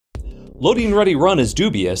Loading Ready Run is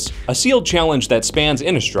dubious, a sealed challenge that spans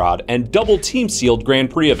Innistrad, and double team sealed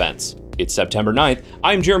Grand Prix events. It's September 9th,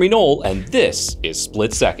 I'm Jeremy Knoll, and this is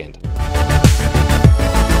Split Second.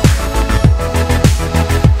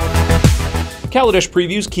 Kaladesh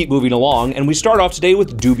previews keep moving along, and we start off today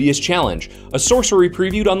with Dubious Challenge, a sorcery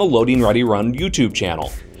previewed on the Loading Ready Run YouTube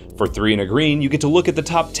channel. For 3 and a green, you get to look at the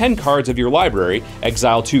top 10 cards of your library,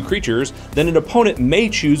 exile 2 creatures, then an opponent may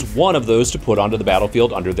choose one of those to put onto the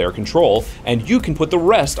battlefield under their control, and you can put the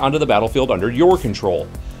rest onto the battlefield under your control.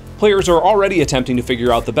 Players are already attempting to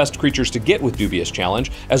figure out the best creatures to get with Dubious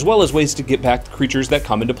Challenge, as well as ways to get back the creatures that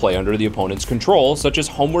come into play under the opponent's control, such as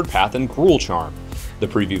Homeward Path and Cruel Charm. The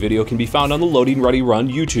preview video can be found on the Loading Ready Run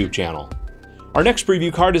YouTube channel. Our next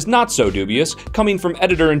preview card is not so dubious, coming from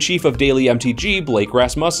Editor-in-Chief of Daily MTG, Blake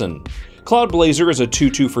Rasmussen. Cloudblazer is a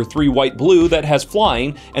 2/2 for 3 white-blue that has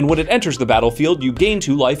flying, and when it enters the battlefield, you gain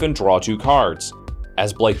 2 life and draw 2 cards.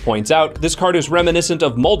 As Blake points out, this card is reminiscent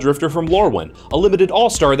of Muldrifter from Lorwyn, a limited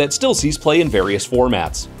all-star that still sees play in various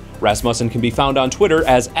formats. Rasmussen can be found on Twitter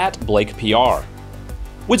as @BlakePR.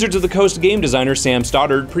 Wizards of the Coast game designer Sam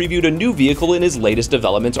Stoddard previewed a new vehicle in his latest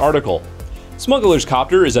developments article. Smuggler's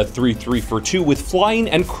Copter is a 3/3 for 2 with flying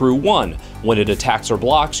and crew 1. When it attacks or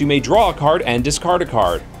blocks, you may draw a card and discard a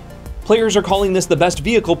card. Players are calling this the best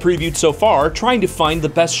vehicle previewed so far, trying to find the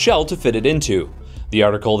best shell to fit it into. The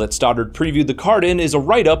article that Stoddard previewed the card in is a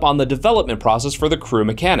write-up on the development process for the crew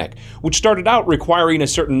mechanic, which started out requiring a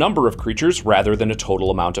certain number of creatures rather than a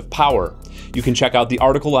total amount of power. You can check out the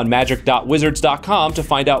article on magic.wizards.com to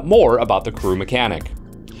find out more about the crew mechanic.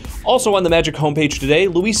 Also on the Magic homepage today,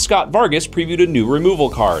 Luis Scott Vargas previewed a new removal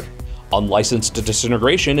card. Unlicensed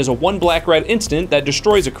Disintegration is a 1 black-red instant that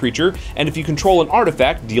destroys a creature, and if you control an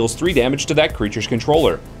artifact, deals 3 damage to that creature's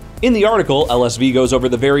controller. In the article, LSV goes over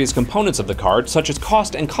the various components of the card, such as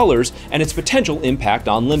cost and colors, and its potential impact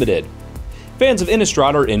on Limited. Fans of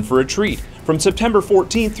Innistrad are in for a treat. From September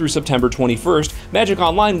 14th through September 21st, Magic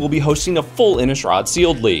Online will be hosting a full Innistrad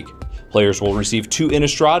Sealed League. Players will receive 2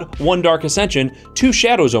 Innistrad, 1 Dark Ascension, 2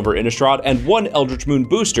 Shadows over Innistrad, and 1 Eldritch Moon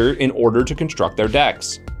booster in order to construct their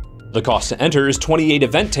decks. The cost to enter is 28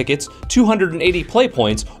 event tickets, 280 play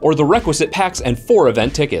points, or the requisite packs and 4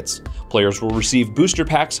 event tickets. Players will receive booster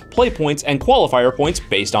packs, play points, and qualifier points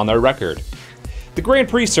based on their record. The Grand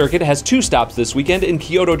Prix circuit has 2 stops this weekend in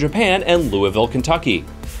Kyoto, Japan and Louisville, Kentucky.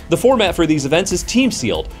 The format for these events is Team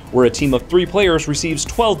Sealed, where a team of 3 players receives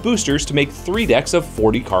 12 boosters to make 3 decks of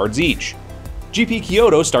 40 cards each. GP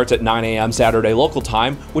Kyoto starts at 9 a.m. Saturday local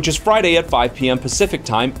time, which is Friday at 5 p.m. Pacific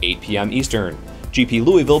time, 8 p.m. Eastern. GP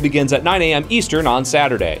Louisville begins at 9 a.m. Eastern on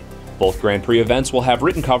Saturday. Both Grand Prix events will have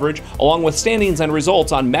written coverage, along with standings and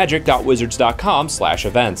results on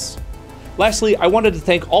magic.wizards.com/events. Lastly, I wanted to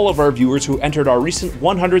thank all of our viewers who entered our recent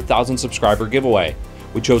 100,000 subscriber giveaway.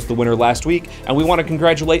 We chose the winner last week, and we want to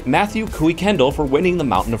congratulate Matthew Cooey Kendall for winning the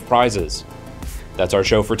mountain of prizes. That's our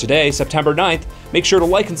show for today, September 9th. Make sure to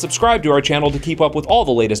like and subscribe to our channel to keep up with all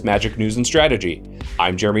the latest Magic news and strategy.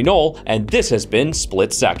 I'm Jeremy Knoll, and this has been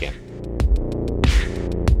Split Second.